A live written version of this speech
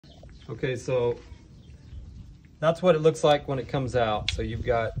Okay, so that's what it looks like when it comes out. So you've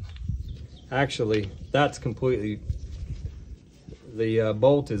got, actually, that's completely, the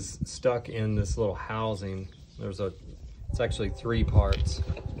bolt is stuck in this little housing. It's actually 3 parts.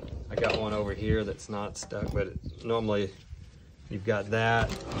 I got one over here that's not stuck, but normally you've got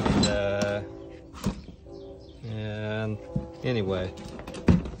that, and anyway,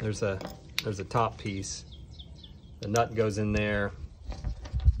 there's a top piece. The nut goes in there,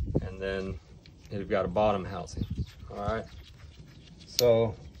 and then you've got a bottom housing. All right.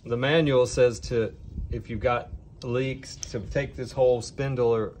 So the manual says if you've got leaks, to take this whole spindle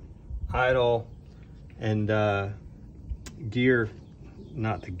or idle and gear,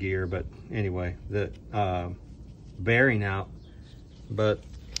 not the gear, but anyway, the bearing out. But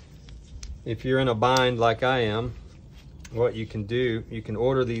if you're in a bind like I am, what you can do, you can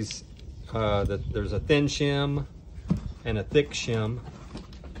order these, there's a thin shim and a thick shim,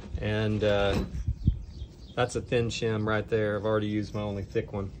 and that's a thin shim right there. I've already used my only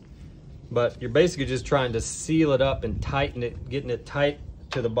thick one. But you're basically just trying to seal it up and tighten it, getting it tight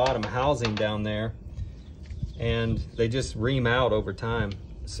to the bottom housing down there, and they just ream out over time.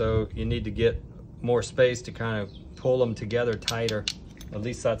 So you need to get more space to kind of pull them together tighter. At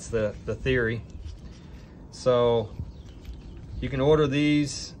least that's the theory. So you can order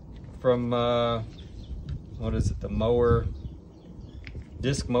these from, what is it, the mower,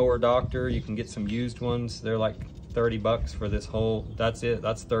 disc mower doctor. You can get some used ones. They're like 30 bucks for this whole, that's it,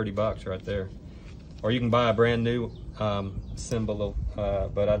 that's 30 bucks right there. Or you can buy a brand new cymbal,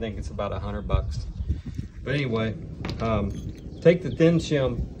 but I think it's about 100 bucks. But anyway, take the thin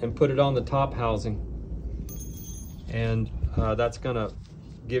shim and put it on the top housing, and that's gonna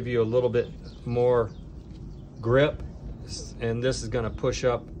give you a little bit more grip, and this is gonna push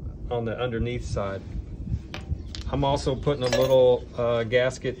up on the underneath side. I'm also putting a little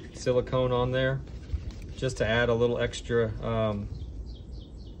gasket silicone on there just to add a little extra,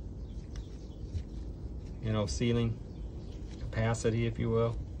 you know, sealing capacity, if you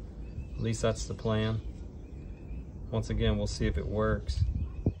will. At least that's the plan. Once again, we'll see if it works.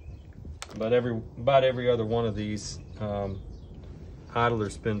 But about every other one of these idler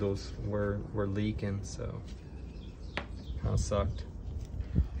spindles were leaking, so kind of sucked.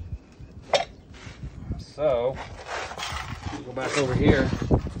 So go back over here.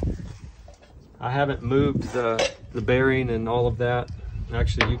 I haven't moved the bearing and all of that.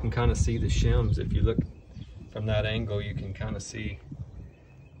 Actually, you can kind of see the shims. If you look from that angle, you can kind of see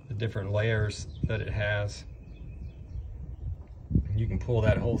the different layers that it has. You can pull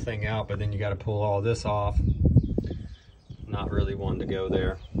that whole thing out, but then you got to pull all this off. Not really wanting to go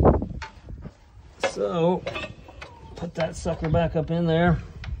there. So put that sucker back up in there.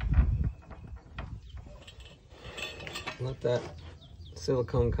 Let that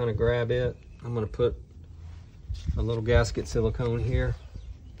silicone kind of grab it. I'm going to put a little gasket silicone here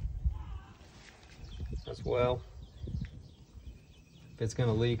as well. If it's going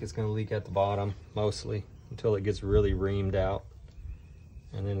to leak, it's going to leak at the bottom mostly until it gets really reamed out,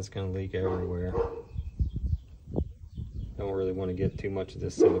 and then it's going to leak everywhere. Don't really want to get too much of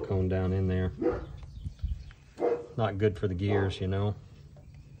this silicone down in there. Not good for the gears, you know.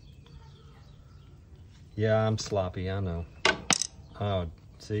 Yeah, I'm sloppy, I know. Oh,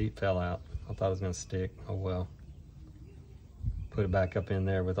 see, it fell out. I thought it was gonna stick. Oh well. Put it back up in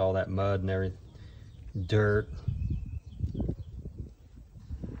there with all that mud and everything, dirt,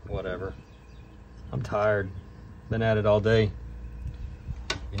 whatever. I'm tired. Been at it all day.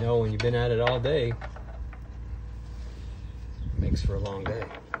 You know, when you've been at it all day, it makes for a long day.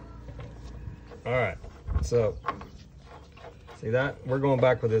 All right, so see that? We're going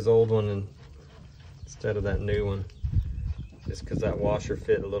back with this old one and instead of that new one, just because that washer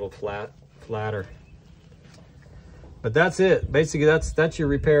fit a little flatter. But that's it. Basically, that's your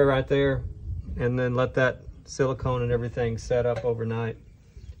repair right there. And then let that silicone and everything set up overnight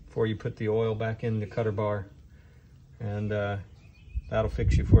before you put the oil back in the cutter bar. And that'll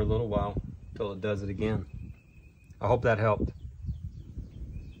fix you for a little while until it does it again. I hope that helped.